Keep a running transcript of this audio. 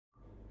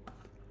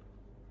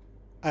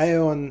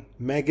AEON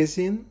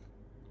Magazine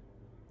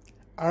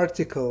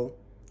article,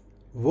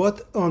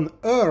 "What on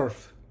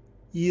Earth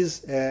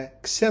is a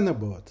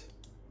xenobot?"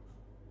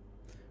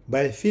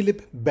 by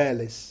Philip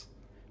Ballis,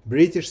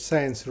 British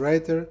science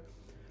writer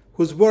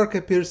whose work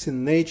appears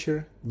in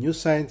Nature, New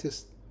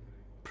Scientist,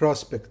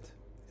 Prospect,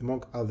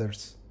 among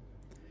others.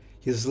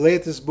 His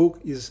latest book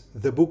is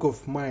The Book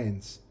of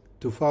Minds,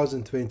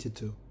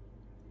 2022.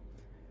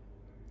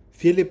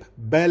 Philip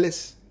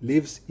Ballis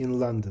lives in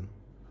London.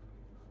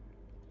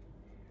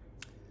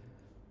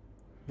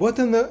 What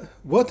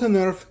on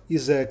earth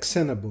is a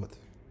xenobot?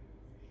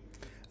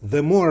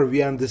 The more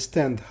we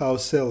understand how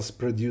cells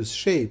produce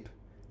shape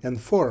and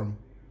form,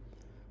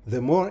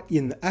 the more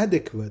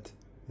inadequate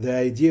the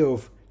idea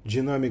of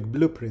genomic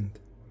blueprint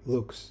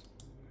looks.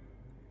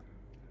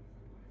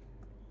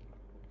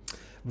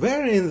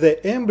 Where in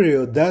the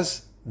embryo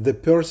does the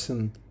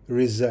person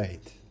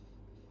reside?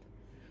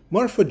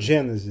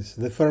 Morphogenesis,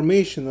 the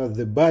formation of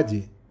the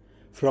body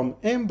from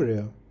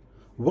embryo,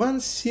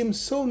 once seemed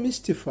so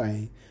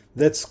mystifying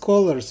that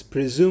scholars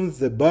presumed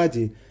the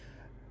body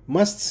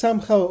must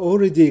somehow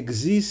already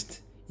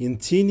exist in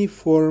teeny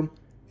form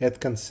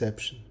at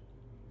conception.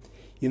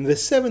 In the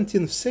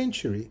 17th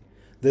century,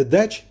 the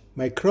Dutch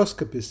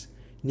microscopist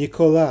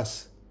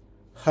Nicolaas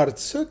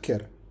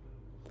Hartzoeker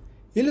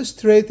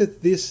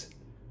illustrated this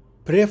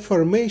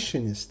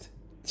preformationist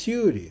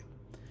theory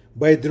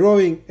by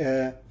drawing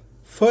a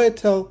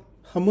foetal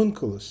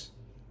homunculus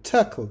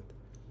tucked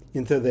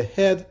into the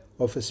head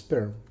of a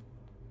sperm.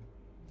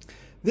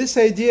 This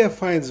idea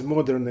finds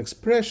modern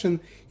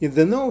expression in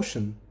the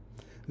notion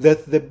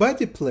that the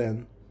body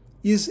plan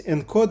is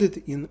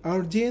encoded in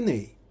our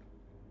DNA.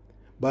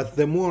 But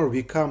the more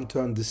we come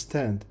to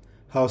understand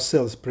how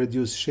cells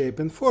produce shape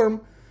and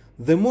form,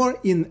 the more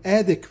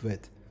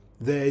inadequate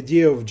the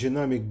idea of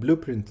genomic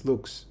blueprint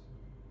looks.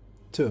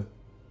 2.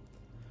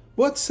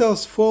 What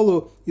cells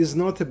follow is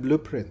not a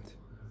blueprint.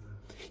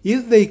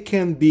 If they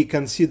can be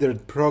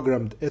considered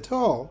programmed at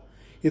all,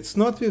 it's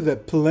not with a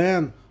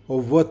plan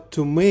of what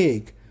to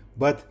make,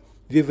 but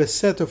with a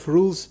set of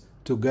rules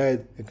to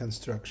guide a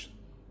construction.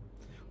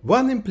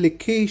 One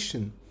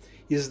implication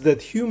is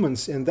that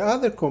humans and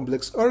other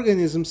complex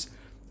organisms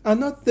are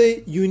not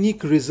the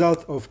unique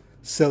result of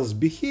cells'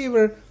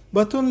 behavior,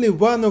 but only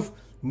one of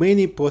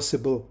many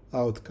possible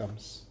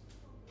outcomes.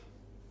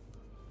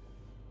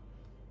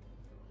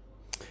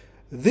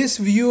 This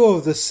view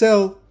of the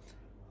cell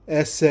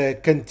as a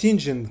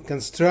contingent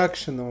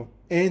constructional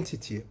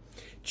entity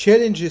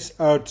challenges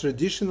our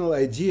traditional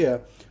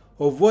idea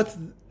of what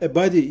a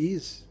body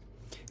is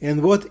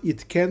and what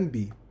it can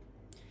be.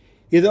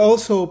 It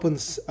also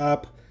opens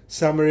up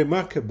some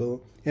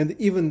remarkable and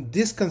even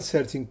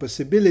disconcerting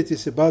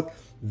possibilities about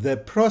the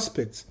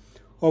prospects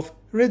of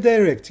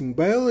redirecting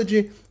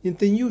biology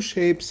into new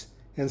shapes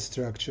and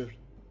structure.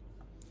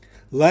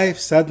 Life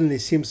suddenly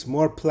seems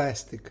more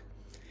plastic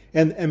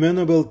and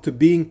amenable to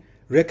being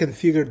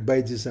reconfigured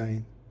by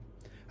design.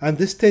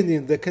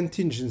 Understanding the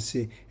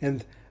contingency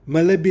and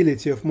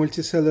malleability of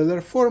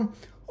multicellular form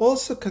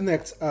also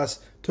connects us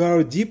to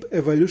our deep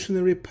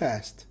evolutionary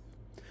past,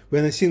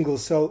 when a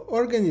single-cell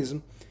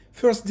organism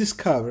first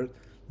discovered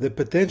the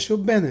potential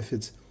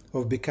benefits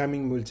of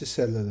becoming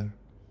multicellular.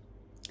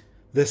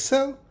 The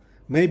cell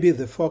may be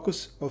the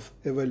focus of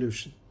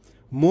evolution,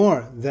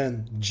 more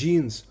than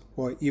genes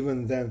or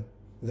even than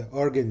the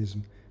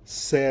organism,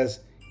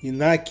 says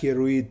Inaki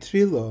Rui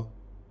Trillo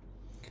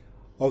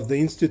of the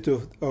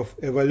Institute of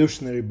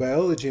Evolutionary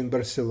Biology in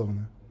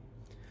Barcelona.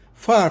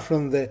 Far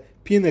from the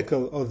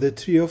pinnacle of the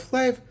tree of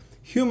life,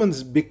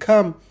 humans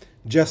become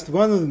just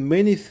one of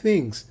many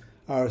things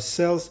our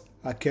cells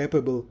are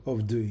capable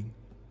of doing.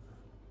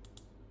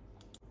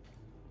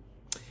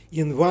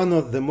 In one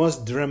of the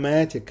most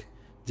dramatic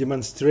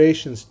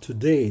demonstrations to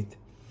date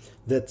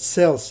that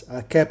cells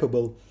are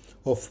capable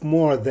of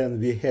more than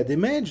we had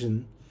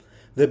imagined,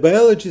 the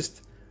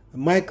biologist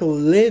Michael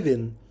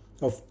Levin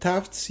of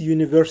Tufts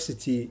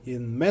University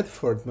in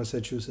Medford,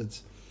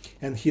 Massachusetts,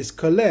 and his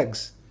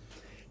colleagues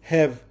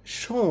have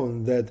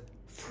shown that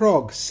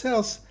frog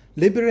cells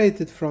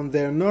liberated from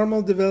their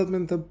normal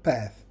developmental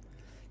path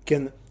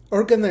can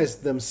organize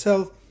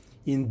themselves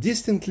in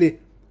distinctly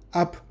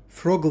up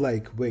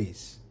frog-like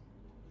ways.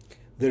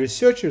 The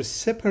researchers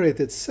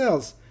separated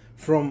cells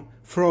from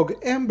frog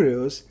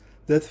embryos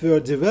that were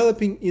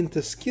developing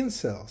into skin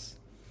cells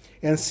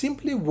and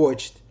simply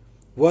watched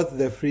what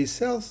the free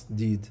cells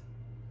did.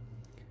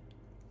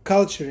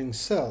 Culturing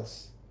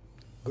cells,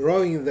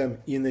 growing them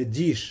in a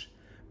dish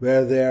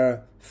where they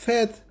are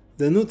fed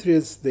the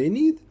nutrients they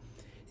need,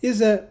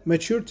 is a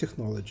mature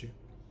technology.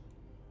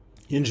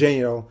 In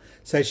general,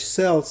 such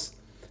cells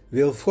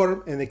will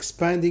form an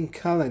expanding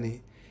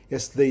colony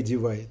as they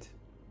divide.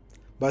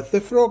 But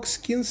the frog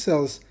skin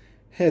cells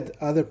had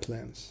other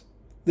plans.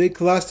 They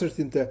clustered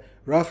into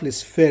roughly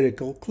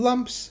spherical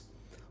clumps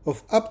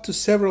of up to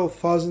several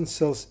thousand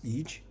cells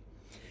each,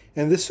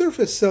 and the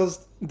surface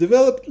cells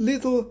developed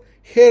little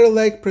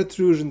hair-like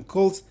protrusion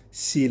called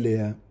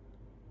cilia,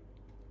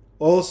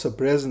 also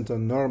present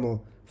on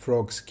normal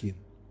frog skin.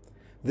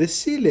 The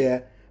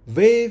cilia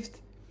waved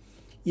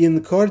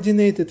in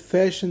coordinated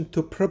fashion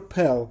to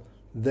propel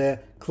the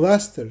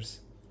clusters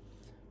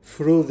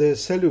through the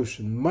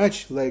solution,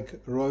 much like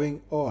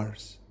rowing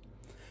oars.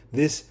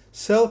 These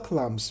cell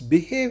clumps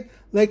behave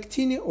like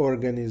teeny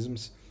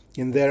organisms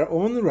in their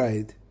own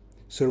right,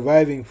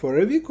 surviving for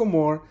a week or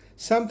more,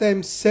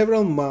 sometimes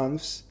several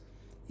months,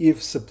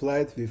 if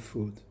supplied with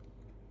food.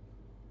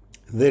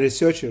 The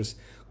researchers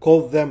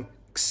called them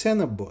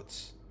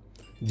xenobots,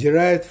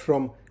 derived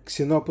from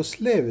Xenopus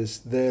levis,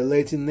 the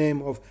Latin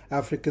name of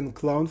African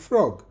clown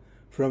frog,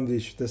 from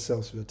which the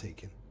cells were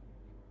taken.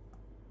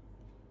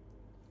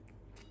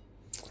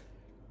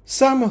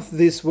 Some of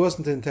this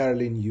wasn't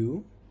entirely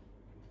new.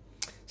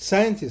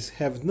 Scientists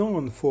have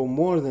known for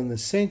more than a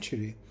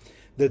century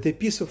that a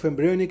piece of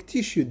embryonic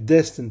tissue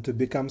destined to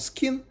become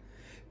skin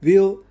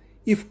will,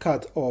 if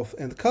cut off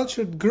and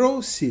cultured,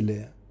 grow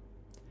cilia.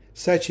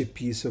 Such a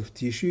piece of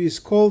tissue is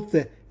called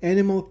the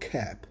animal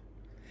cap,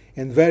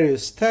 and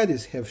various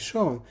studies have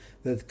shown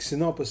that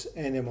Xenopus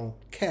animal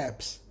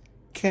caps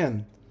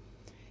can,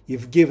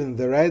 if given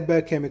the right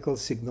biochemical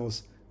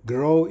signals,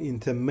 grow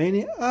into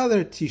many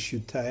other tissue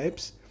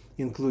types,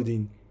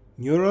 including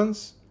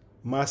neurons,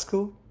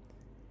 muscle,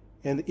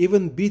 and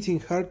even beating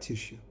heart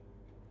tissue.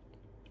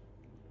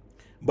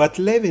 But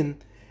Levin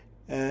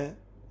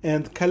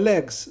and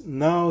colleagues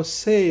now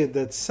say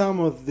that some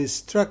of these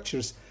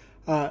structures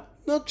are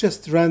not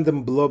just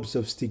random blobs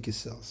of sticky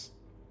cells.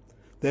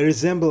 They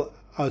resemble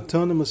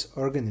autonomous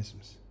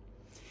organisms.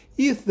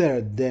 If they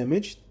are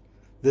damaged,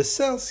 the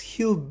cells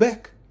heal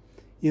back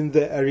in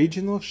the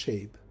original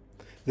shape.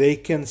 They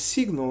can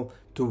signal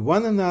to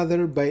one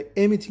another by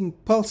emitting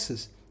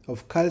pulses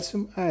of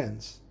calcium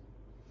ions,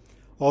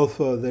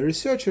 although the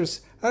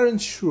researchers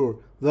aren't sure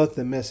what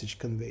the message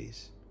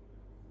conveys.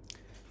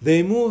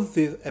 They move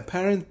with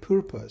apparent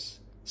purpose,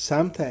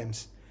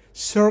 sometimes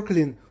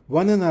circling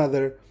one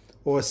another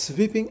or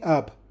sweeping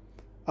up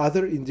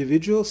other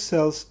individual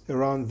cells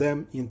around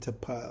them into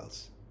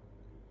piles.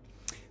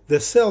 The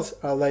cells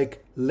are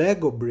like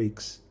Lego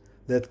bricks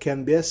that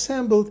can be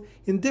assembled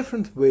in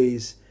different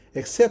ways,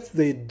 except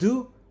they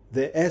do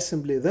the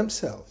assembly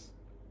themselves.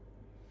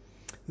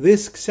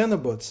 These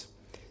xenobots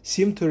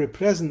seem to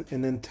represent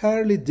an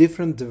entirely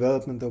different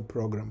developmental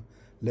program.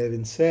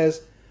 Levin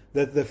says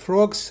that the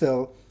frog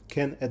cell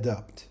can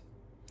adapt.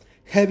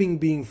 Having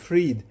been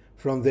freed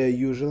from their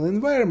usual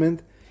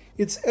environment,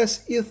 it's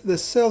as if the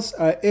cells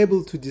are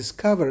able to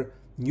discover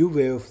new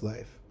way of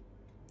life.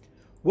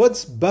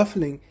 What's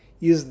baffling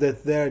is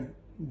that they are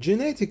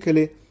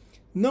genetically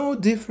no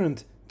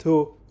different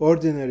to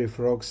ordinary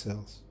frog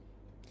cells.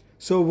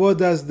 So what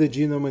does the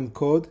genome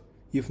encode,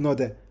 if not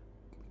a,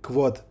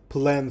 quote,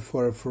 plan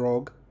for a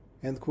frog,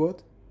 end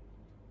quote?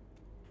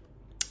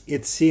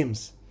 It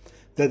seems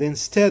that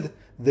instead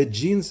the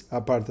genes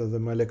are part of the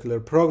molecular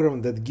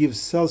program that gives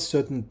cells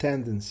certain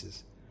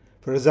tendencies.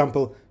 For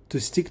example, to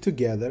stick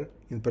together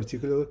in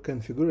particular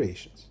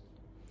configurations.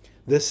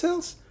 The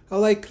cells are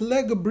like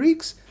Lego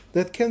bricks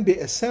that can be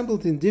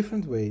assembled in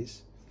different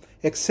ways,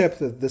 except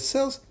that the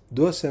cells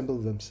do assemble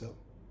themselves.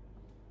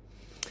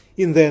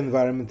 In the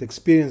environment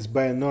experienced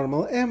by a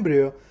normal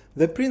embryo,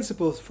 the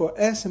principles for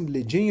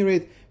assembly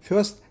generate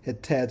first a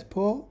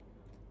tadpole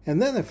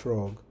and then a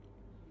frog.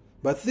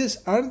 But these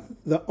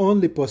aren't the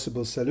only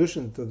possible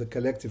solution to the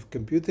collective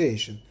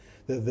computation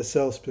that the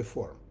cells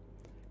perform.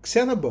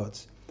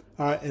 Xenobots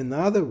are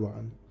another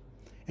one,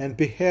 and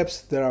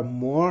perhaps there are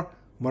more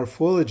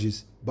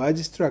morphologies,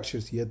 body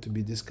structures yet to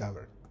be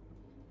discovered.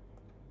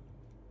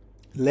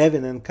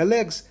 Levin and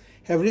colleagues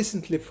have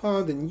recently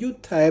found a new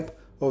type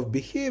of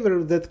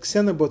behavior that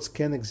xenobots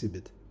can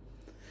exhibit.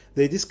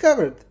 They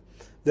discovered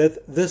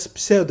that this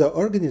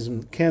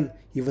pseudo-organism can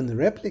even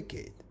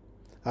replicate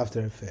after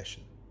a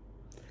fashion.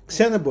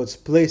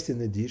 Xenobots placed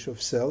in a dish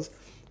of cells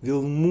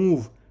will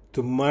move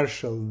to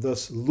marshal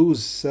those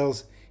loose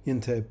cells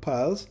into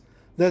piles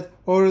that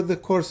over the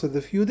course of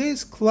a few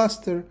days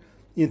cluster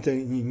into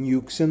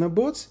new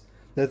xenobots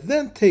that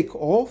then take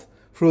off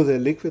through the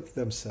liquid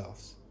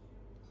themselves.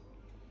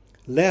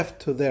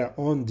 Left to their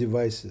own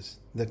devices,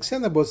 the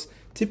xenobots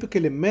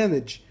typically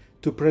manage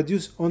to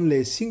produce only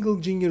a single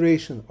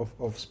generation of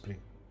offspring.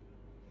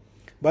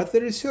 But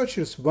the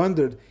researchers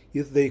wondered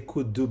if they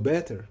could do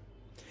better.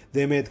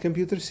 They made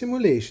computer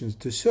simulations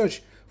to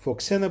search for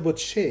xenobot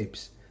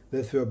shapes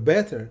that were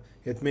better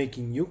at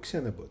making new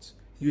xenobots,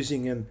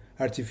 using an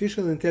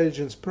artificial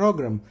intelligence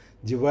program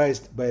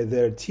devised by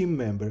their team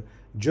member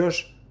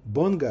Josh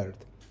Bongard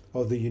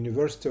of the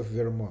University of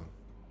Vermont.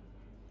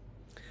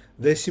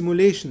 The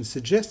simulation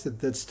suggested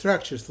that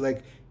structures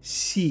like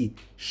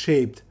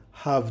C-shaped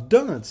half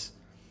donuts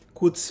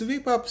could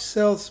sweep up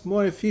cells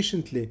more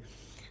efficiently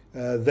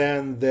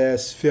than the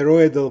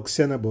spheroidal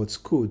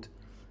xenobots could,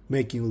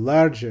 making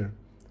larger,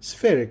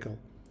 spherical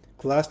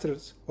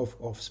clusters of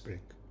offspring.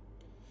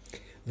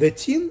 The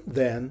team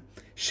then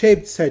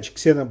shaped such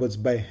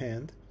xenobots by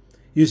hand,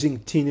 using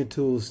teeny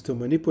tools to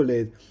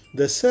manipulate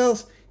the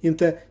cells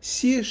into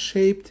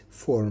C-shaped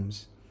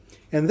forms,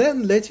 and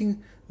then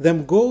letting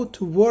them go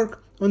to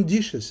work on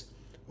dishes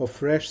of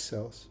fresh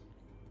cells.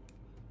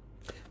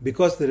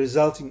 Because the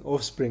resulting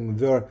offspring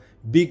were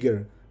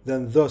bigger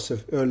than those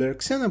of earlier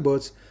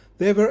xenobots,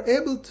 they were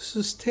able to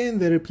sustain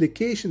the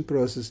replication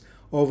process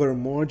over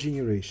more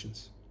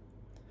generations.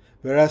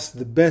 Whereas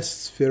the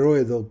best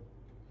spheroidal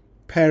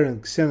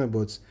parent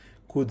xenobots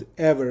could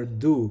ever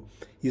do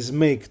is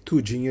make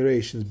 2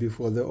 generations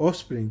before the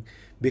offspring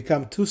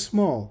become too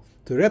small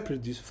to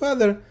reproduce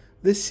further,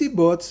 the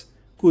C-bots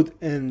could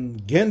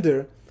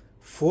engender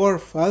 4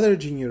 further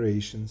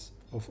generations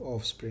of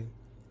offspring,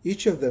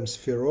 each of them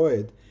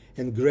spheroid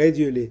and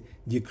gradually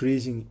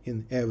decreasing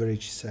in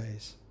average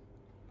size.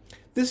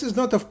 This is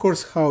not, of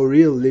course, how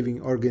real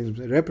living organisms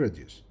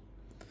reproduce.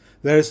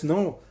 There is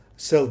no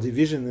cell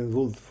division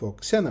involved for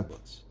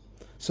xenobots,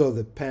 so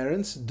the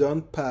parents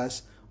don't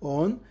pass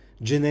on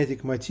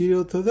genetic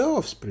material to the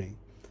offspring.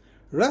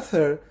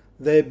 Rather,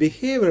 their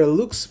behavior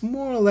looks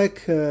more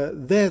like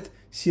that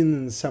seen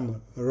in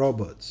some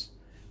robots,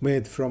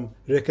 made from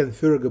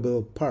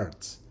reconfigurable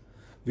parts,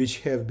 which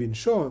have been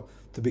shown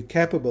to be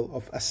capable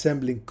of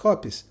assembling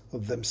copies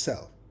of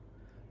themselves,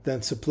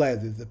 then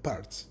supplied with the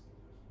parts.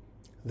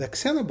 The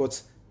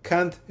xenobots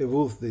can't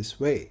evolve this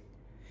way,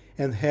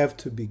 and have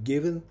to be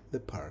given the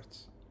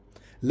parts.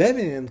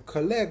 Levin and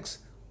colleagues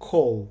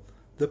call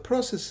the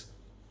process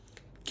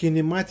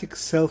kinematic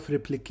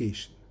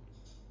self-replication,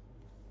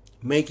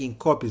 making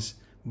copies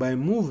by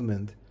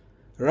movement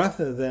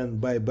rather than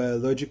by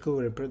biological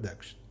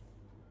reproduction.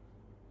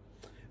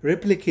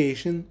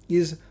 Replication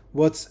is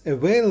what's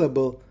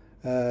available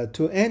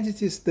to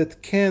entities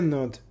that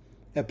cannot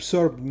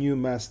absorb new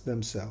mass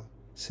themselves,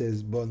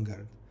 says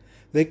Bongard.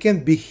 They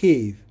can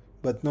behave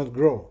but not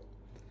grow.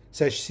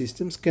 Such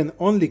systems can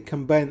only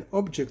combine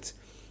objects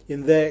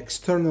in their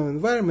external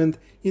environment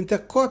into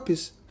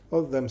copies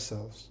of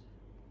themselves.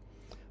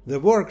 The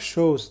work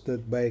shows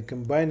that by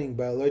combining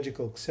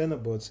biological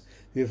xenobots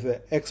with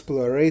the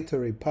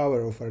exploratory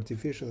power of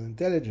artificial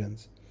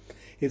intelligence,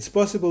 it's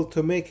possible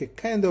to make a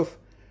kind of,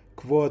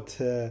 quote,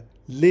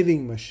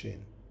 living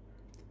machine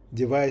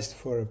devised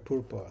for a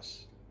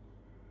purpose.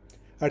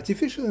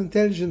 Artificial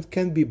intelligence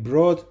can be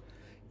brought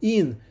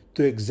in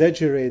to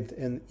exaggerate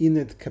an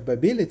innate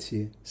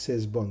capability,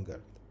 says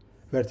Bongard.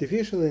 The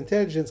artificial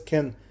intelligence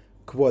can,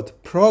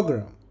 quote,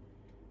 program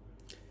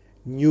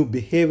new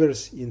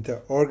behaviors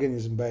into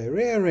organisms by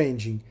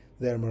rearranging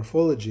their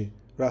morphology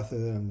rather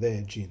than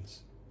their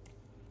genes.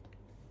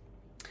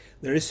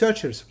 The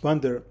researchers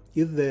wonder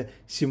if the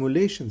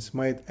simulations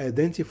might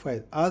identify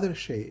other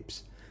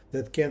shapes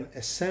that can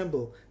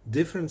assemble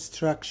different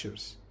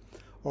structures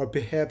or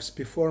perhaps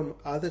perform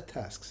other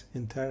tasks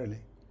entirely.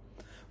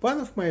 One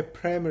of my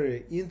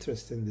primary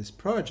interests in this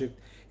project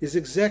is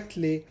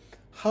exactly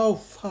how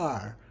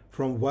far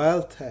from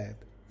wild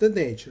type, the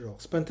natural,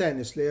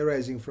 spontaneously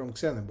arising from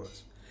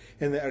xenobots,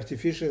 and the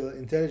artificial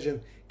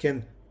intelligence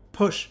can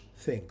push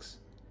things,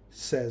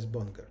 says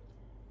Bongard.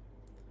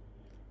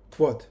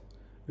 Quote,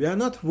 "We are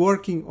not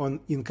working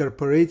on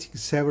incorporating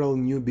several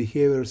new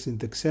behaviors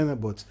into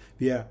xenobots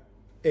via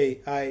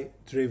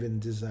AI-driven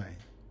design.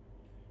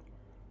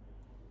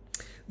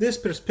 This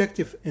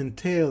perspective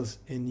entails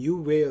a new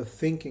way of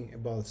thinking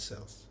about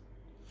cells,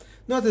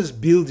 not as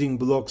building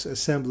blocks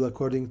assembled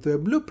according to a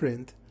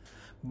blueprint,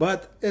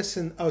 but as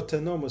an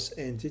autonomous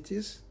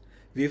entities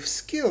with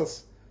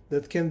skills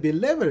that can be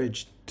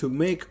leveraged to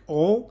make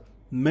all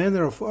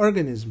manner of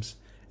organisms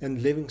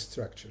and living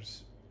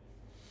structures.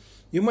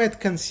 You might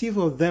conceive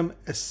of them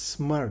as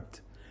smart,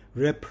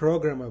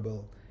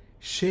 reprogrammable,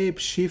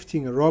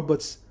 shape-shifting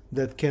robots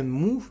that can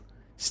move,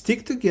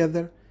 stick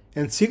together,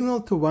 and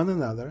signal to one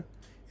another,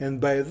 and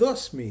by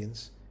those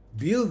means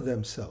build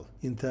themselves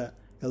into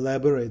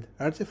elaborate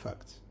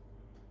artifacts.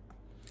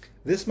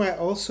 This might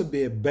also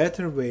be a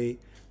better way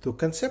to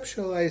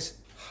conceptualize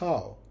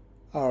how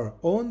our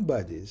own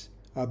bodies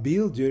are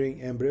built during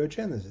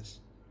embryogenesis.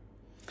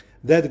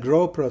 That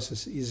growth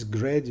process is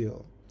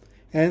gradual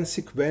and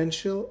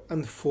sequential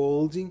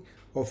unfolding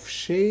of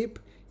shape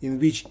in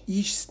which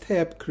each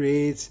step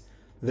creates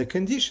the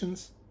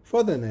conditions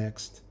for the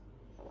next.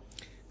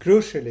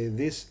 Crucially,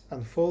 this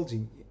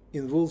unfolding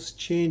involves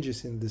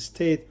changes in the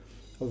state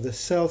of the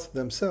cells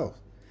themselves,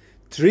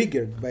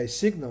 triggered by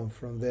signal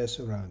from their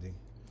surrounding.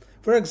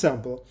 For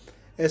example,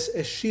 as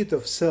a sheet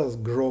of cells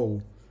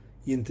grow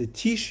into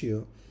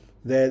tissue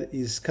that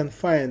is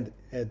confined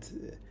at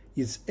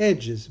its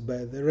edges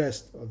by the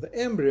rest of the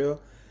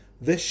embryo,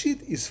 the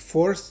sheet is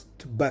forced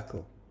to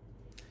buckle.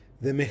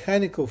 The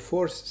mechanical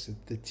forces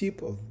at the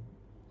tip of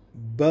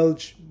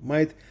bulge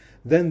might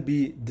then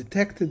be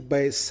detected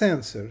by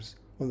sensors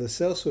on the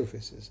cell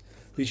surfaces,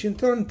 which in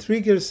turn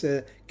triggers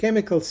a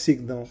chemical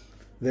signal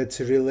that's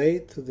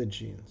relayed to the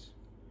genes.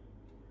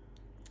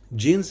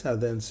 Genes are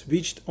then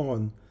switched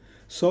on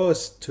so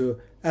as to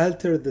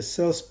alter the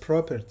cell's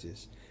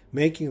properties,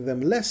 making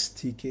them less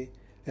sticky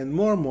and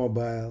more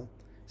mobile,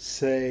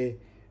 say,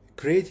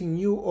 creating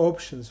new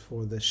options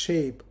for the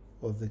shape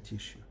of the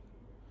tissue.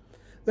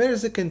 There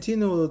is a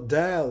continual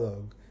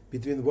dialogue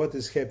between what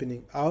is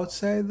happening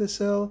outside the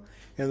cell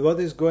and what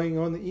is going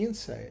on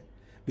inside,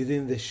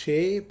 between the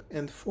shape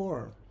and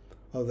form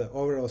of the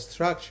overall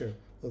structure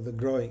of the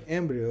growing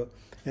embryo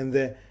and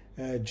the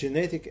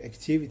genetic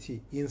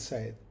activity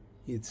inside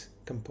its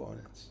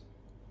components.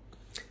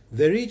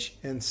 The rich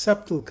and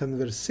subtle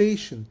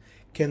conversation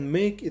can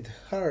make it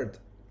hard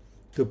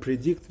to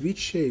predict which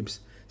shapes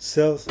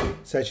cells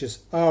such as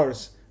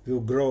ours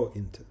will grow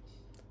into,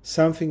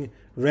 something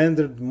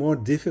rendered more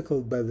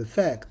difficult by the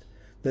fact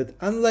that,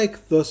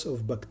 unlike those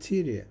of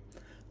bacteria,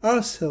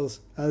 our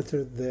cells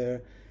alter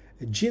their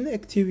gene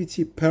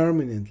activity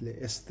permanently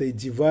as they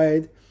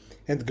divide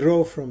and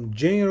grow from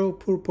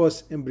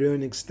general-purpose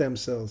embryonic stem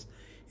cells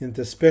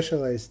into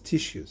specialized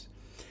tissues,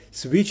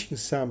 switching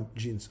some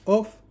genes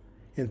off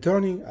and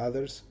turning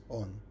others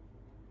on.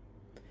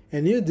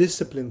 A new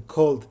discipline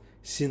called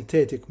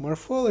synthetic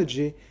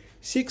morphology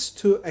seeks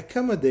to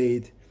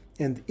accommodate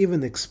and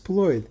even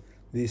exploit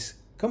this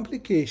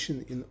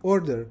complication in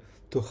order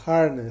to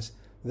harness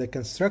the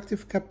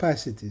constructive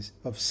capacities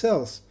of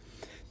cells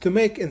to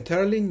make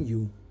entirely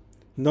new,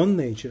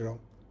 non-natural,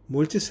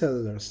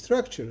 multicellular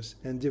structures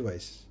and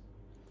devices.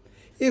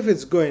 If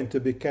it's going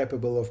to be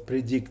capable of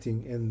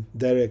predicting and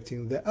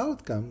directing the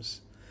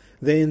outcomes,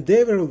 the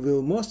endeavor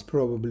will most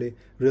probably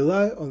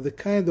rely on the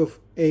kind of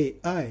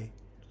AI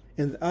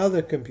and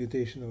other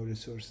computational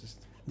resources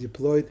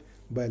deployed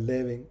by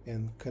Levin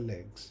and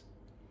colleagues.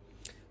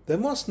 The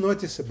most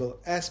noticeable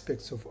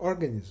aspects of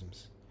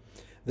organisms,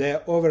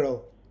 their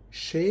overall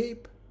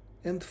shape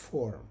and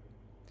form,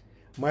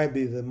 might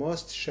be the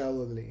most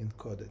shallowly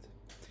encoded.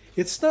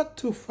 It's not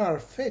too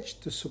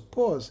far-fetched to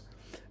suppose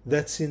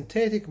that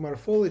synthetic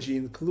morphology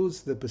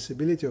includes the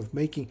possibility of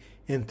making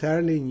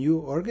entirely new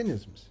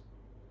organisms.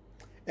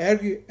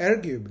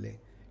 Arguably,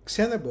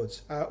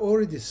 xenobots are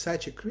already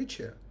such a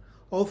creature,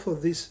 although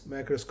these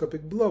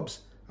microscopic blobs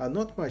are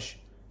not much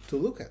to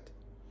look at.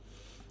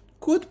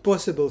 Could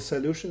possible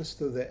solutions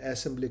to the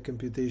assembly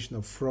computation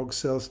of frog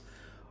cells,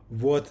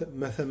 what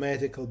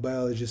mathematical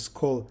biologists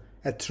call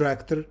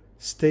attractor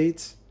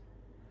states,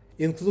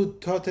 include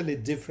totally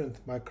different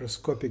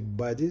microscopic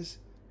bodies,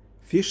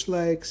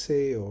 fish-like,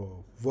 say,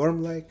 or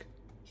worm-like?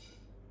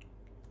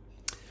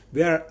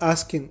 We are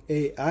asking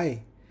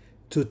AI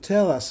to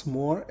tell us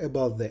more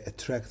about the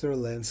attractor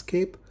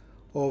landscape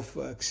of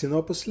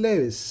Xenopus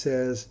levis,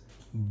 says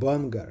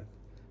Bongard.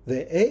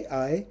 The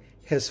AI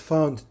has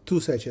found 2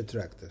 such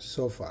attractors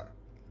so far.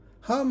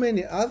 How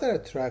many other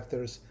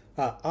attractors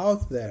are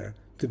out there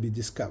to be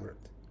discovered?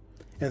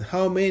 And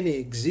how many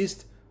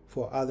exist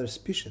for other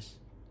species?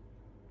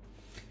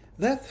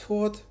 That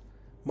thought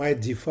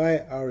might defy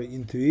our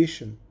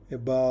intuition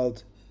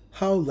about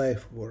how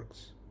life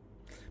works.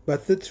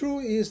 But the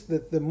truth is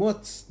that the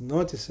most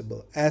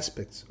noticeable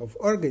aspects of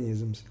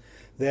organisms,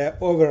 their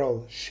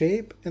overall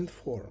shape and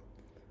form,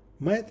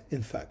 might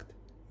in fact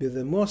be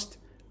the most,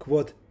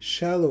 quote,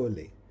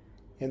 shallowly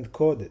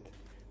encoded,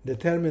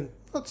 determined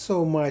not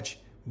so much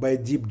by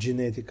deep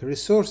genetic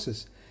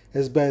resources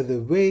as by the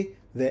way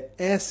the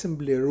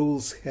assembly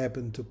rules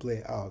happen to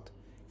play out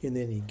in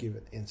any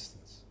given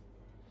instance.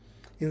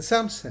 In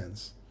some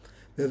sense,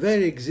 the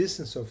very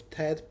existence of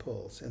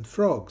tadpoles and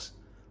frogs,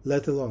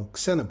 let alone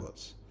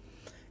xenobots,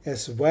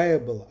 as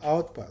viable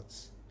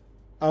outputs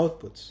of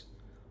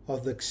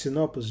the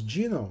Xenopus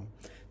genome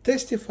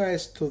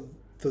testifies to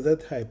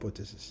that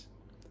hypothesis.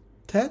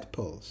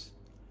 Tadpoles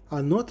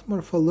are not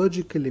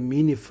morphologically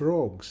mini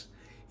frogs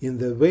in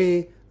the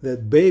way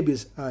that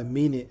babies are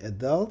mini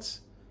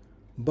adults,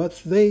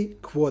 but they,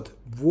 quote,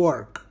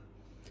 work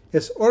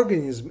as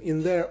organisms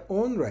in their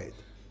own right.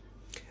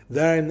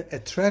 They are an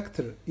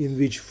attractor in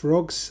which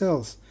frog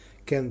cells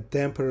can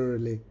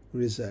temporarily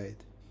reside.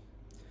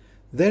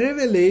 The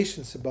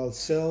revelations about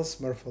cells'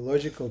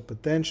 morphological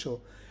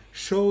potential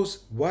shows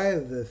why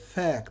the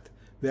fact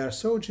we are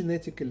so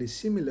genetically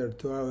similar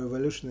to our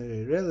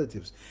evolutionary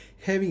relatives,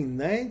 having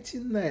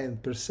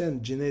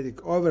 99%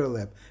 genetic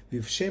overlap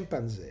with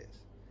chimpanzees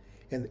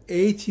and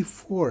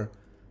 84%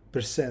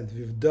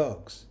 with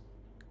dogs,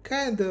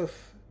 kind of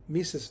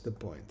misses the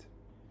point.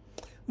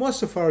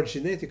 Most of our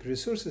genetic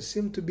resources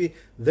seem to be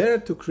there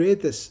to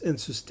create and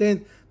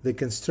sustain the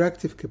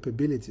constructive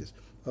capabilities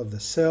of the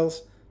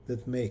cells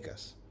that make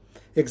us.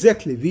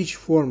 Exactly which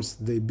forms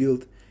they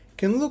build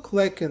can look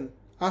like an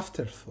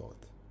afterthought.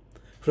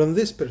 From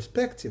this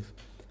perspective,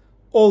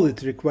 all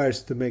it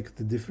requires to make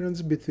the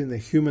difference between a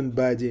human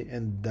body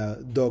and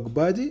a dog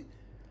body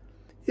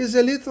is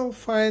a little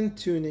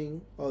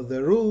fine-tuning of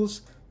the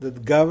rules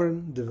that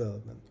govern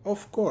development.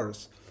 Of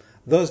course,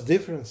 those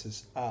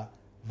differences are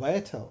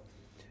vital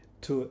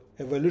to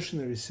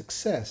evolutionary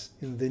success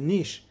in the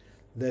niche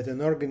that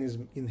an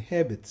organism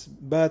inhabits,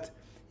 but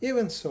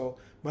even so,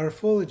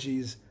 morphology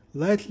is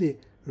lightly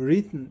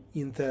written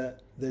into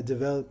the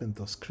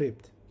developmental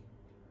script.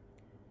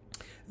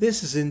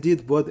 This is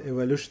indeed what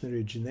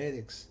evolutionary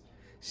genetics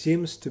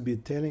seems to be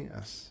telling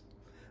us.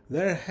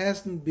 There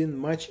hasn't been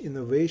much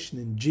innovation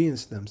in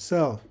genes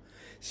themselves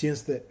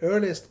since the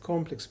earliest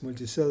complex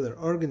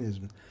multicellular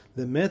organism,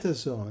 the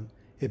metazoan,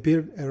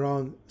 appeared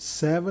around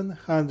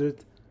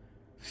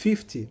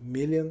 750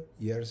 million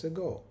years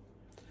ago.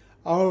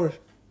 Our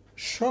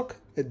shock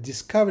at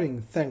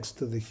discovering, thanks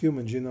to the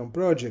Human Genome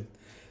Project,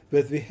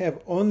 that we have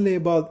only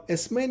about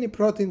as many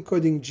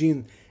protein-coding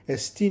genes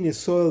as tiny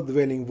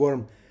soil-dwelling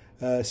worm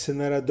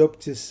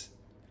Cenorhabditis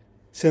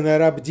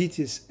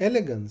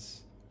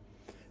elegans,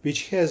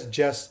 which has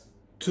just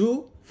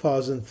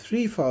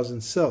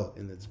 3,000 cells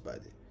in its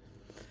body,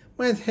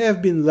 might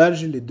have been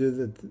largely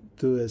due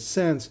to a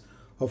sense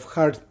of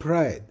hard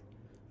pride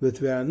that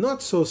we are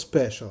not so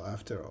special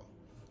after all.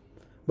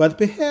 But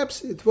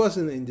perhaps it was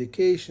an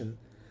indication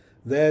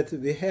that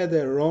we had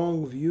a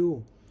wrong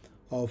view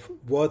of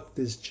what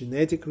these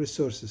genetic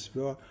resources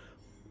were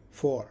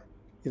for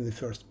in the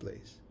first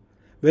place.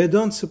 They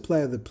don't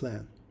supply the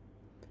plan,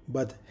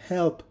 but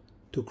help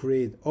to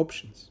create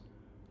options.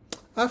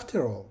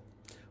 After all,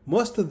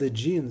 most of the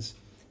genes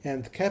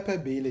and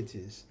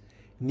capabilities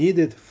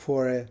needed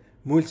for a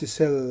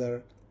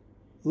multicellular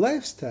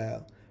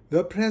lifestyle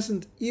were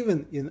present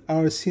even in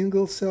our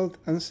single-celled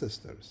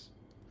ancestors.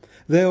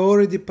 They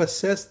already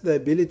possessed the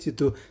ability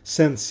to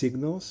send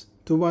signals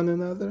to one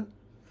another,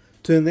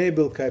 to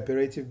enable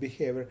cooperative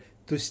behavior,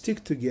 to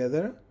stick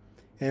together,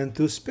 and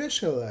to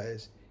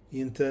specialize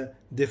into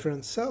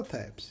different cell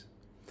types.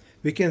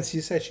 We can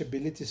see such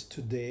abilities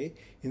today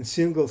in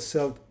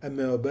single-celled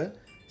amoeba,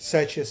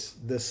 such as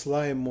the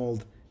slime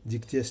mold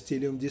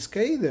Dictyostelium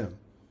discoideum,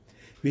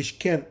 which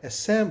can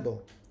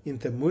assemble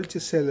into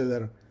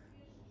multicellular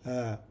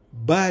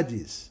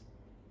bodies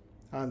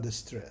under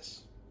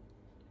stress.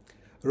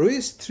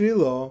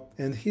 Ruiz-Trillo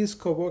and his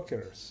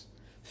co-workers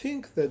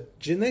think that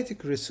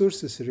genetic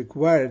resources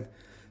required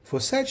for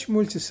such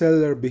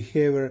multicellular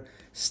behavior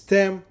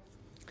stem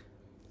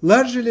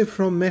largely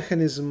from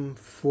mechanisms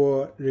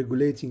for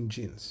regulating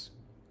genes,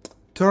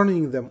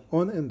 turning them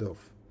on and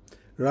off,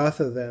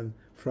 rather than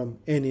from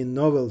any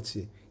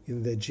novelty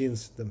in the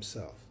genes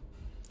themselves.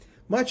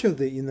 Much of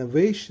the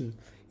innovation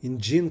in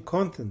gene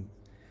content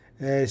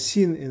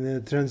seen in a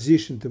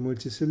transition to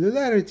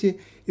multicellularity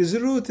is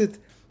rooted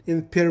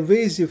in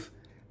pervasive,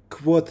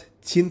 quote,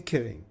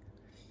 tinkering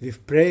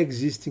with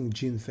pre-existing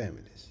gene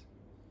families,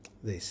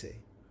 they say.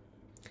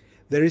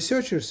 The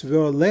researchers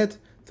were led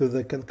to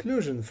the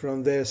conclusion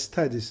from their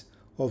studies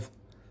of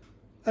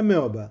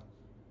amoeba,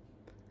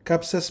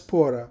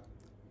 Capsaspora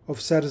of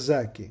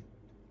Sarzaki,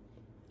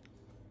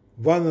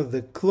 one of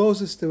the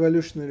closest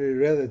evolutionary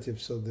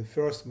relatives of the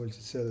first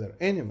multicellular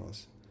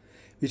animals,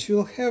 which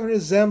will have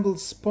resembled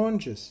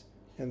sponges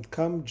and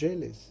come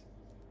jellies.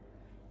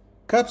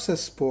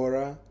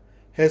 Capsaspora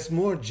has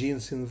more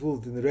genes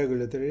involved in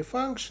regulatory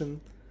function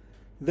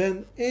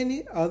than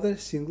any other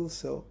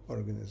single-cell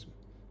organism,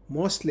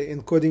 mostly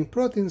encoding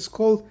proteins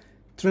called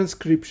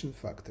transcription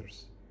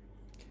factors.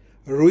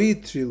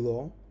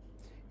 Ruiz-Trillo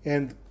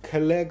and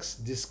colleagues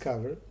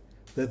discovered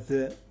that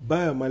the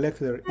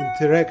biomolecular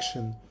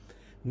interaction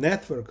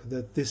network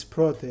that this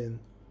protein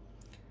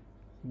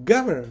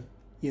govern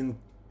in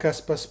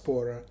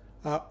Capsaspora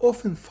are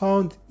often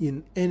found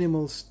in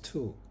animals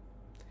too.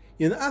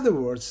 In other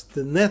words,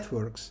 the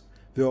networks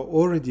were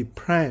already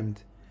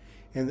primed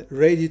and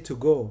ready to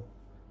go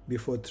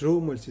before true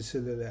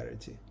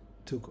multicellularity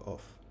took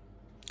off.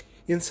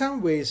 In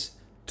some ways,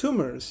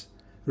 tumors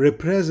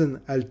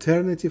represent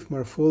alternative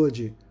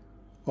morphology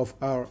of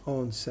our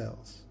own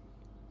cells.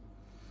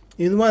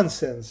 In one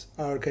sense,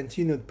 our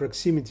continued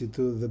proximity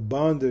to the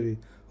boundary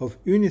of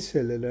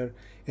unicellular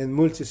and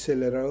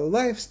multicellular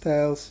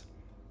lifestyles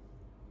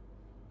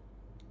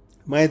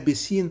might be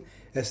seen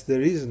as the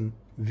reason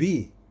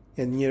we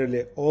and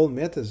nearly all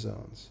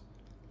metazoans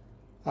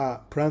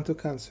are prone to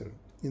cancer,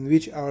 in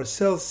which our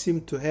cells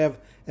seem to have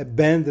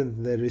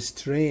abandoned the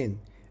restraint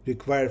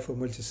required for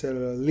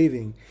multicellular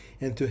living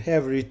and to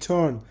have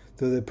returned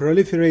to the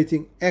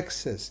proliferating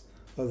excess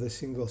of the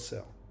single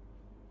cell.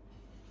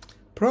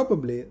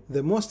 Probably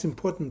the most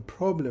important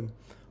problem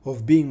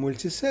of being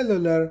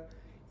multicellular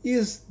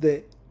is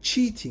the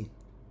cheating,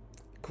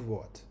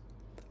 quote,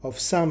 of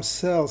some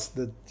cells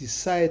that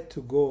decide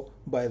to go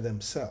by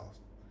themselves,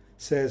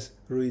 says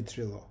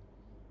Ruiz-Trillo.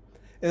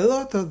 A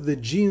lot of the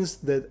genes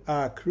that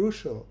are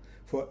crucial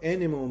for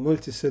animal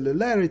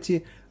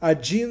multicellularity are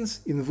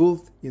genes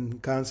involved in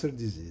cancer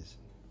disease.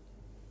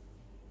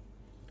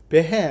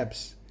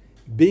 Perhaps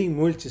being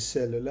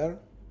multicellular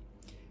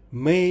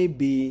may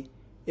be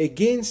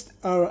against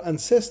our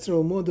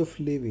ancestral mode of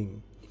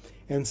living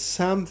and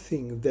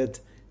something that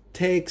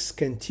takes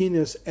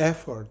continuous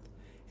effort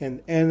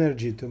and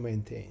energy to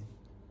maintain.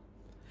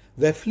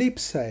 The flip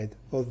side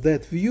of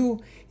that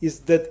view is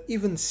that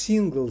even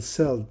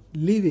single-celled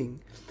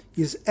living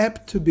is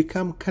apt to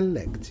become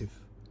collective.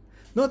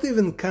 Not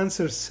even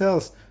cancer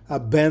cells are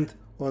bent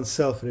on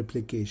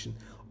self-replication,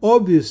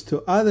 obvious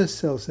to other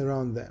cells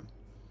around them.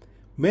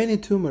 Many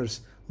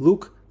tumors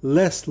look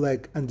less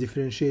like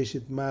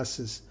undifferentiated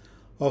masses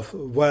of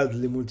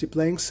wildly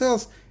multiplying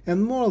cells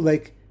and more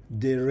like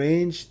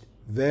deranged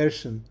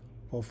version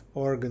of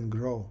organ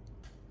growth.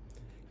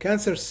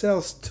 Cancer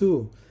cells,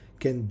 too,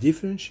 can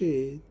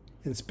differentiate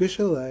and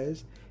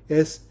specialize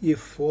as if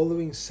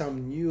following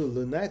some new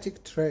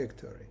lunatic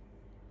trajectory.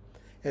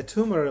 A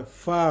tumor,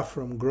 far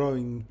from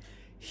growing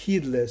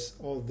heedless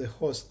of the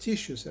host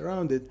tissues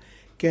around it,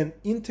 can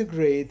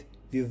integrate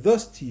with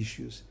those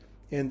tissues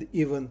and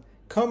even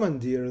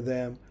commandeer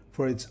them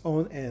for its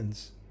own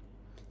ends.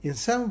 In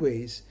some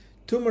ways,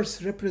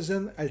 tumors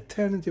represent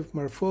alternative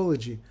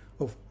morphology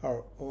of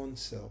our own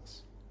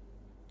cells.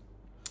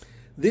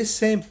 This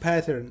same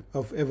pattern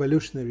of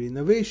evolutionary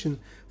innovation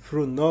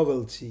through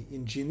novelty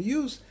in gene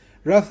use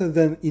rather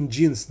than in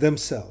genes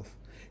themselves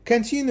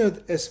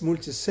continued as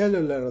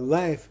multicellular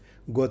life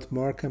got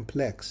more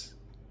complex.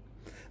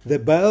 The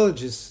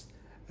biologist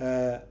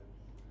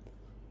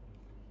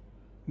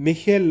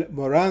Michel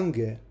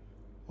Morange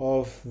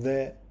of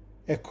the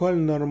École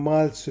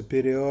Normale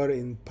Supérieure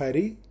in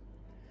Paris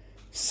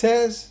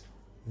says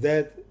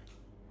that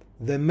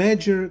the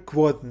major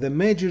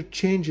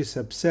changes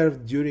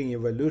observed during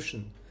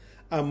evolution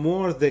are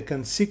more the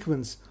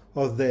consequence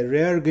of the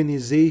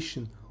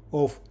reorganization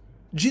of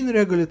gene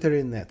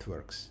regulatory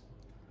networks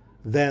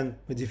than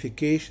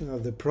modification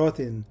of the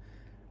protein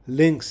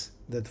links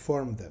that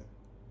form them.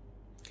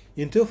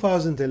 In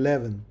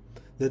 2011,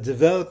 the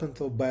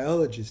developmental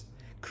biologists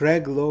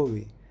Craig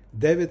Lowy,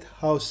 David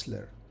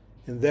Hausler,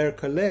 and their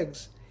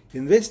colleagues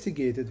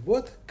investigated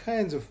what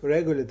kinds of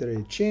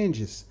regulatory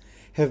changes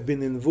have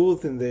been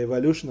involved in the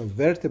evolution of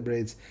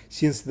vertebrates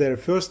since their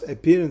first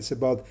appearance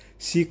about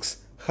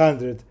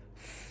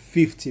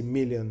 650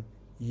 million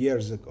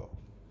years ago.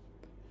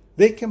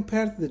 They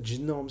compared the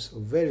genomes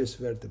of various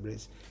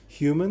vertebrates,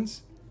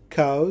 humans,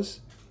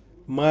 cows,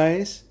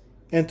 mice,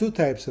 and two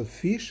types of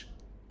fish,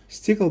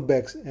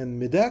 sticklebacks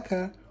and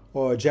medaka,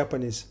 or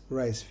Japanese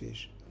rice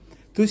fish,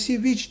 to see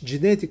which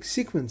genetic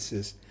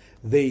sequences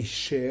they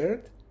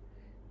shared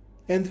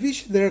and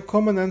which their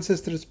common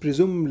ancestors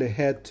presumably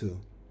had too.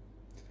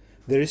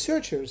 The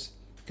researchers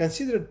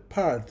considered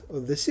part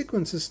of the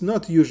sequences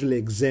not usually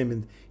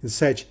examined in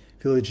such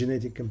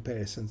phylogenetic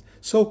comparisons,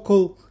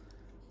 so-called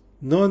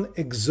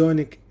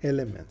non-exonic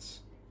elements,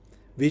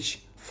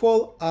 which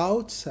fall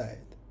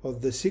outside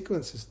of the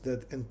sequences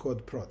that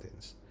encode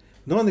proteins.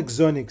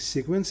 Non-exonic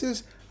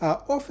sequences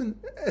are often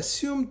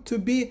assumed to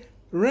be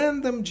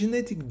random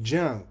genetic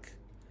junk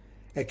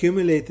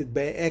accumulated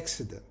by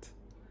accident,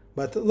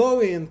 but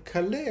Lowy and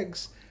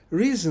colleagues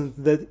reasoned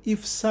that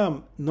if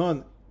some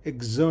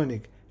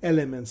non-exonic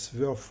elements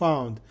were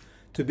found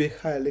to be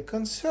highly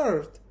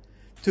conserved,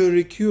 to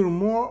recur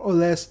more or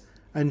less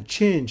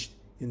unchanged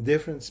in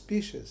different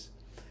species,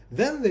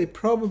 then they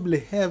probably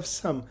have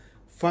some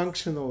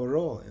functional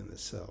role in the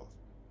cell.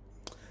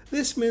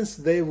 This means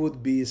they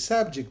would be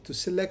subject to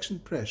selection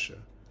pressure,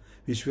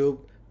 which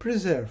will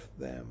preserve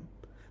them,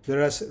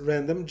 whereas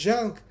random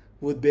junk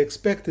would be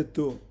expected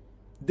to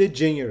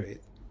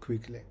degenerate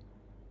quickly,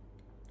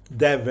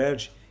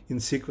 diverge in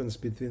sequence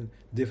between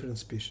different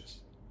species.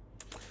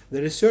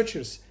 The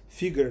researchers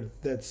figured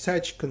that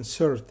such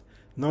conserved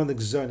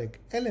non-exonic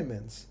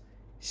elements,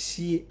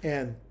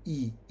 CNEEs,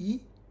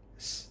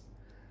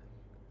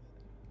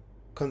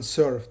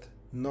 conserved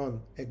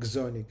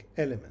non-exonic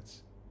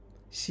elements,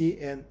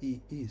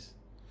 CNEEs,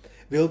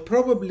 will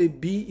probably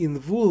be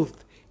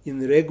involved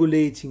in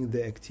regulating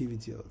the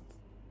activity of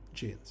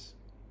genes.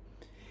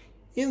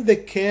 In the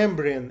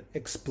Cambrian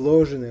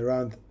explosion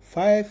around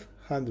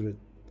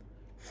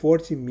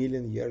 540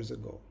 million years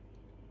ago,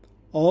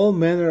 all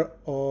manner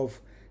of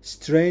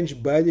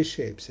strange body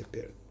shapes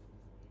appeared.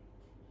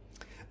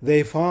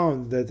 They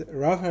found that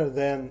rather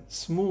than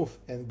smooth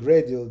and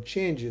gradual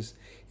changes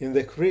in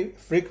the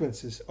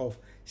frequencies of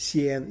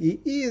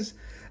CNEEs,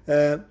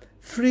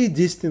 three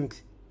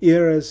distinct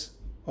eras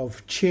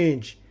of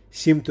change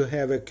seem to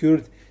have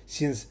occurred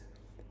since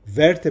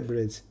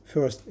vertebrates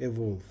first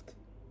evolved.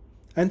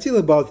 Until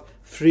about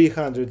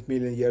 300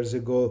 million years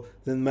ago,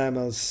 when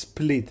mammals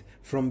split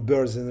from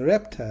birds and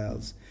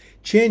reptiles,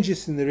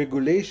 changes in the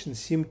regulation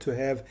seem to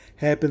have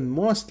happened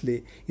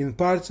mostly in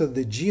parts of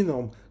the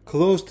genome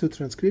close to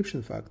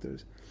transcription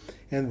factors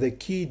and the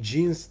key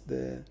genes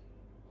that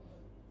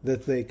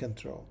they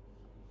control.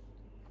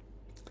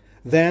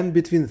 Then,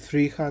 between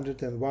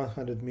 300 and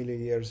 100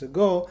 million years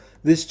ago,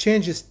 these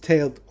changes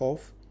tailed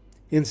off.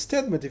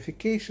 Instead,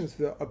 modifications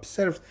were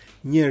observed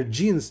near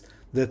genes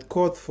that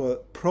code for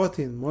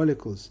protein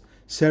molecules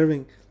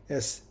serving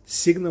as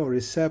signal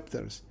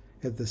receptors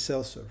at the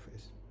cell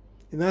surface.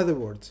 In other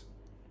words,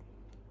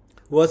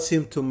 what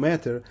seemed to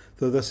matter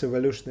to those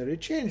evolutionary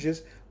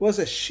changes was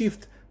a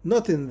shift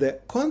not in the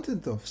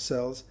content of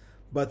cells,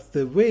 but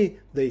the way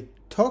they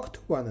talk to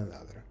one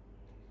another,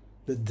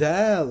 the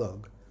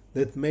dialogue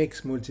that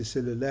makes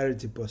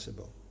multicellularity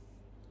possible.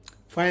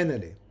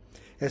 Finally,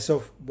 as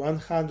of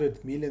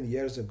 100 million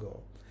years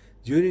ago,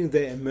 during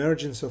the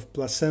emergence of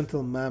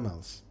placental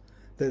mammals,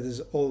 that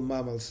is, all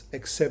mammals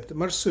except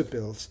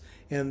marsupials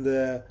and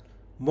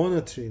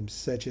monotremes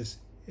such as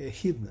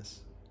echidnas,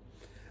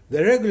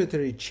 the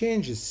regulatory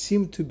changes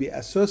seem to be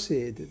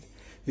associated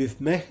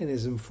with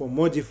mechanisms for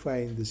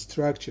modifying the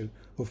structure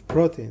of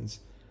proteins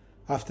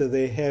after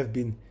they have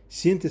been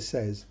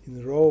synthesized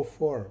in raw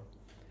form,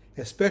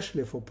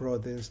 especially for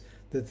proteins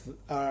that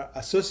are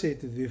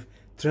associated with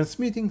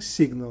transmitting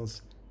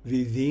signals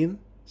within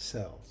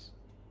cells.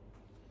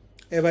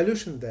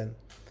 Evolution, then,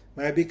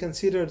 might be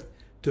considered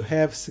to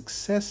have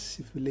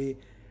successively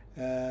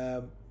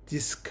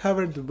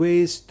discovered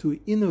ways to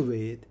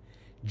innovate,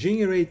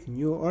 generate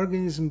new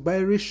organisms by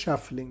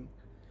reshuffling.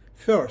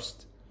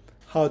 First,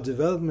 how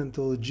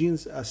developmental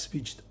genes are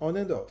switched on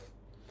and off.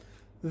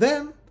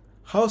 Then,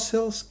 how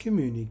cells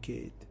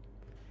communicate.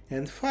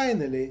 And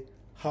finally,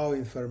 how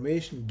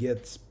information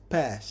gets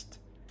passed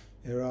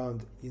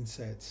around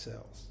inside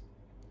cells.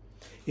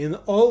 In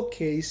all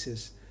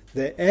cases,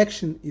 the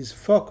action is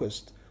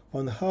focused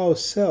on how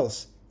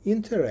cells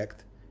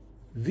interact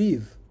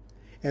with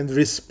and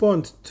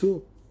respond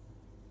to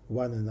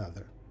one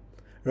another,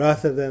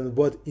 rather than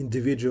what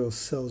individual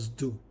cells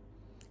do.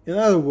 In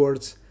other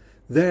words,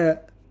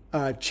 there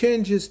are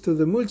changes to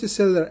the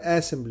multicellular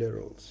assembly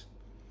rules.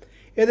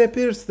 It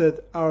appears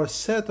that our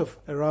set of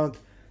around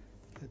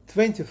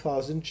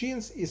 20,000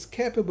 genes is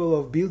capable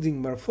of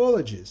building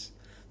morphologies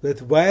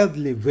that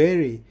wildly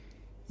vary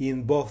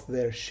in both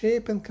their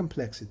shape and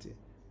complexity,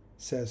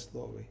 says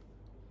Lowy.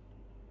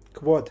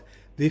 Quote,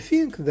 we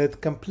think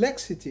that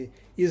complexity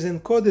is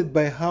encoded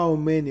by how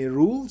many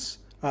rules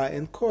are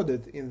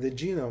encoded in the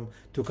genome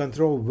to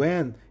control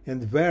when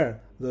and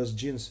where those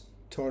genes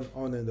turn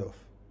on and off.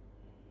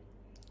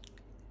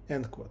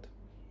 End quote.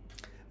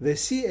 The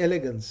C.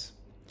 elegans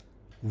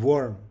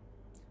worm,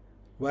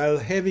 while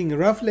having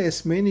roughly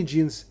as many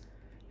genes,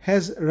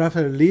 has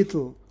rather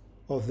little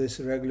of this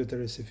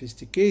regulatory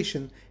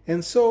sophistication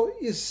and so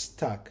is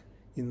stuck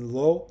in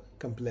low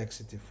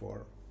complexity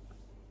form.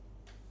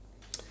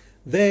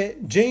 The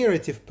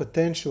generative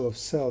potential of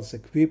cells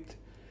equipped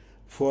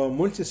for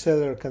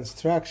multicellular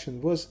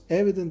construction was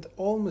evident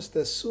almost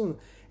as soon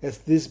as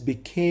this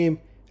became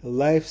a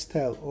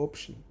lifestyle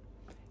option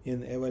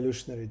in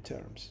evolutionary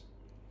terms.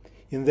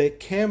 In the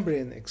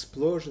Cambrian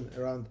explosion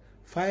around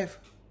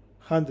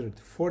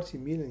 540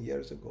 million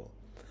years ago,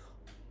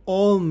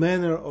 all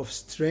manner of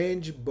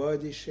strange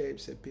body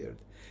shapes appeared,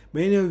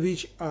 many of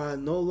which are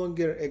no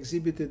longer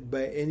exhibited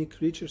by any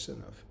creatures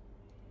on Earth.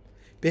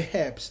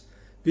 Perhaps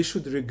we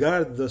should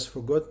regard those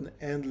forgotten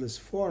endless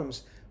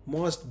forms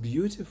most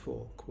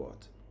beautiful,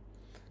 quote,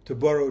 to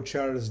borrow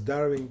Charles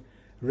Darwin's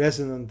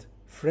resonant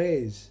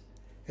phrase,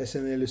 as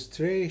an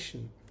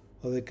illustration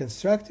of the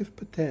constructive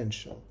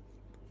potential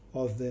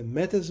of the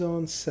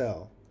metazoan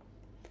cell,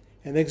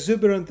 an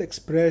exuberant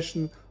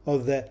expression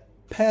of the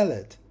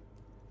palette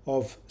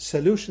of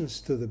solutions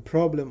to the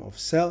problem of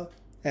cell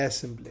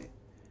assembly,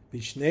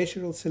 which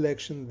natural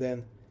selection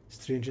then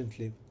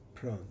stringently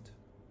pruned.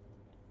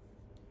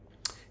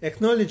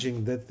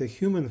 Acknowledging that the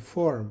human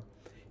form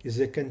is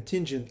a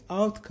contingent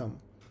outcome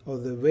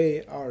of the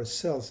way our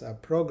cells are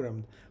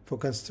programmed for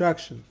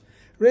construction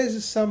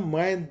raises some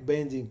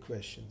mind-bending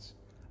questions.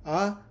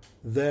 Are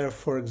there,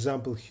 for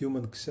example,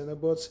 human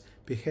xenobots?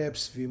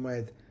 Perhaps we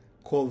might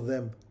call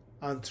them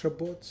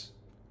anthrobots.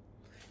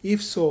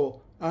 If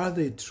so, are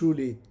they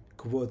truly,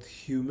 quote,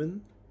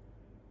 human?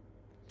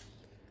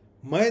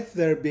 Might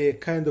there be a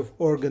kind of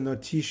organ or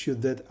tissue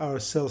that our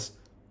cells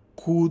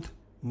could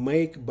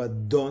make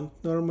but don't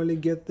normally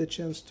get the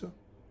chance to?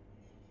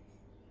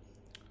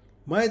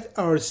 Might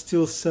our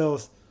still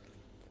cells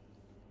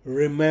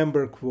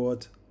remember,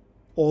 quote,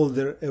 all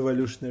their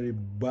evolutionary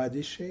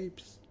body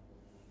shapes?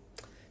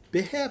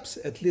 Perhaps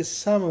at least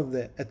some of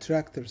the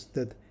attractors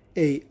that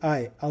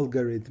AI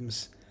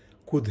algorithms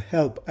could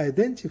help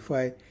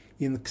identify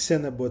in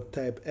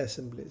xenobot-type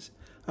assemblies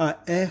are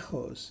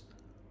echoes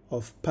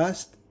of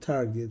past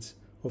targets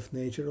of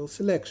natural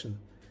selection,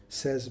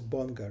 says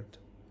Bongard.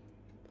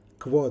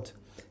 Quote,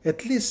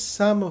 at least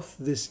some of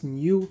these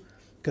new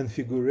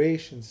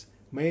configurations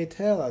may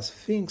tell us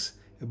things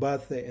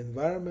about the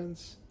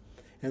environments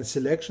and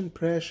selection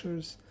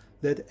pressures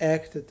that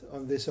acted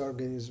on this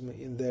organism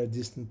in their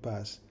distant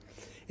past,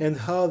 and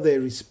how they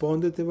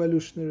responded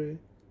evolutionarily.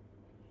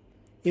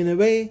 In a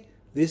way,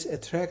 these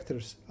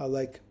attractors are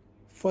like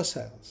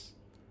fossils.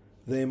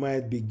 They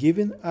might be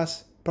giving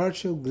us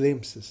partial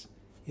glimpses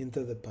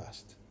into the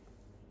past.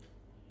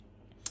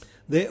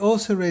 They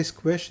also raise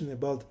questions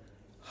about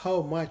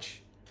how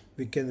much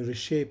we can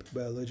reshape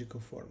biological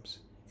forms,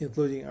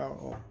 including our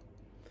own.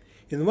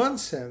 In one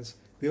sense,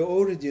 we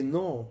already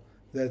know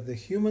that the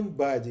human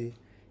body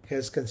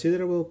has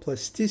considerable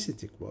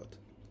plasticity, quote.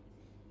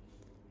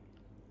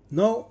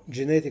 No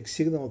genetic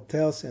signal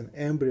tells an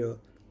embryo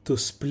to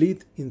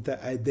split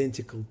into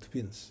identical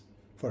twins,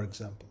 for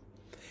example.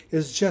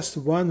 It's just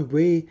one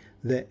way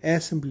the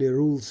assembly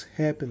rules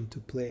happen to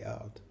play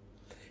out.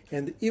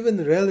 And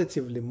even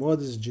relatively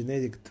modest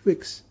genetic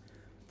tweaks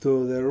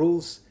to the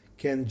rules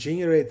can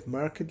generate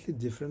markedly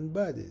different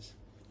bodies.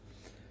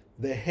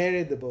 The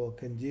heritable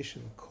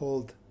condition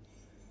called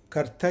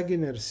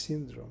Cartaginer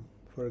syndrome,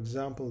 for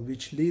example,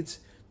 which leads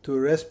to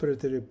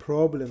respiratory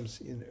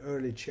problems in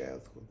early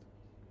childhood,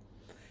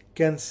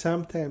 can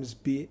sometimes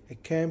be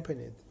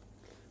accompanied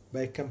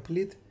by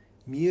complete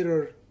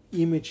mirror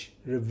image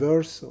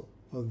reversal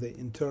of the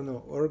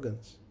internal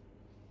organs.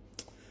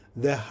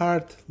 The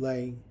heart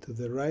lying to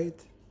the right,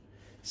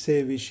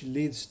 say, which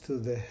leads to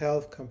the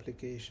health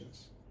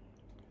complications.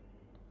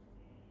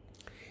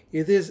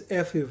 It is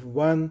as if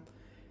one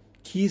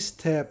key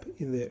step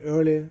in the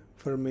early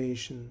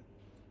formation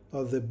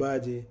of the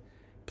body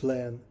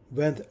plan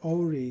went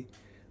awry,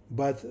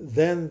 but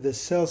then the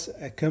cells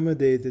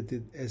accommodated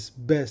it as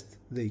best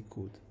they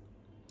could.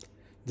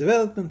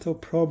 Developmental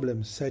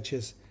problems such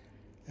as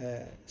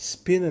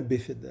spina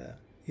bifida,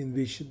 in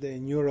which the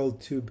neural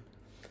tube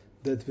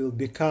that will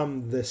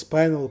become the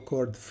spinal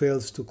cord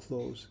fails to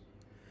close,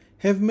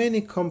 have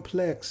many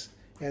complex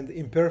and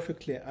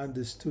imperfectly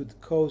understood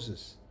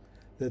causes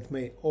that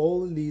may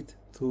all lead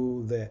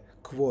to the,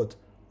 quote,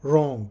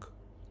 wrong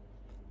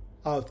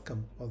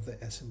outcome of the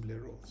assembly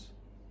rules.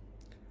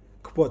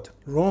 Quote,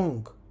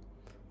 wrong,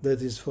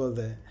 that is for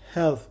the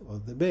health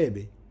of the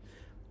baby.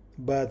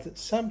 But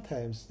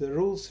sometimes the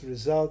rules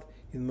result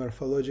in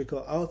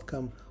morphological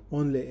outcome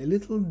only a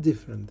little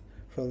different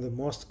from the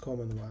most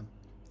common one.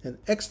 An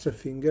extra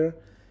finger,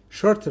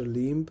 shorter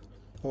limb,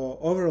 or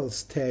overall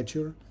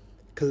stature,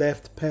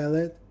 cleft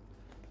palate.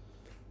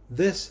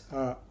 These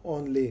are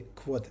only,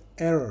 quote,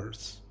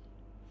 errors,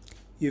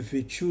 if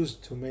we choose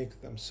to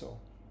make them so.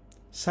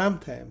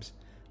 Sometimes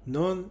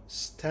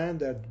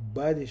non-standard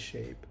body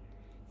shape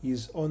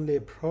is only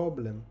a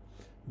problem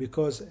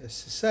because as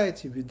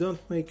society we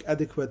don't make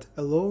adequate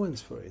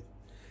allowance for it,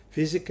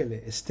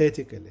 physically,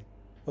 aesthetically,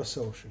 or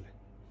socially.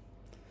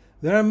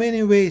 There are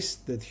many ways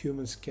that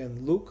humans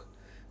can look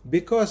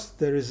because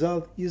the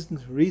result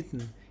isn't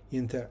written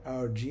into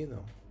our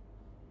genome.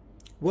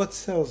 What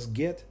cells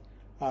get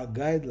are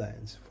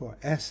guidelines for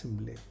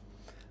assembly,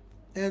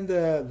 and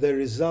the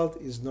result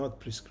is not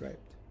prescribed.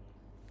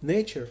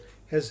 Nature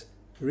has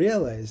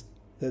realized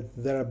that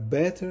there are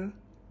better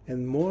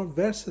and more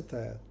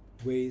versatile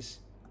ways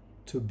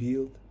to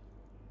build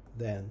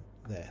than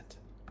that.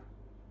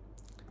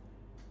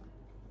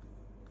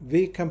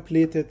 We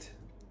completed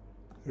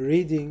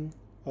reading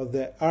of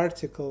the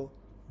article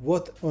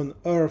 "What on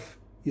Earth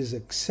is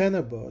a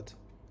Xenobot?"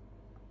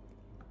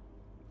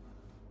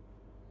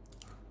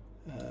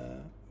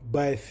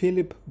 by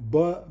Philip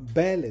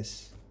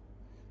Ballis,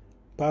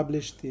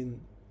 published in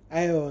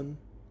AEON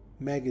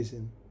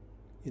Magazine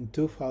in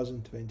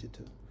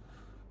 2022.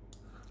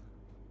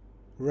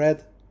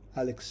 Read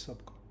Alex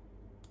Sobko.